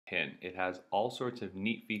Pin. It has all sorts of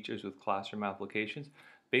neat features with classroom applications.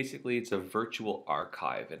 Basically, it's a virtual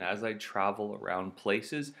archive, and as I travel around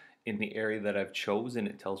places in the area that I've chosen,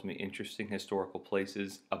 it tells me interesting historical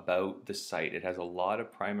places about the site. It has a lot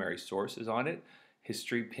of primary sources on it.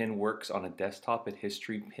 History Pin works on a desktop at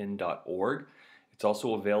historypin.org. It's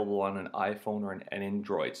also available on an iPhone or an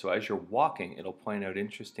Android. So as you're walking, it'll point out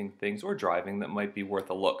interesting things or driving that might be worth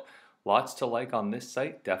a look. Lots to like on this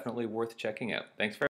site, definitely worth checking out. Thanks very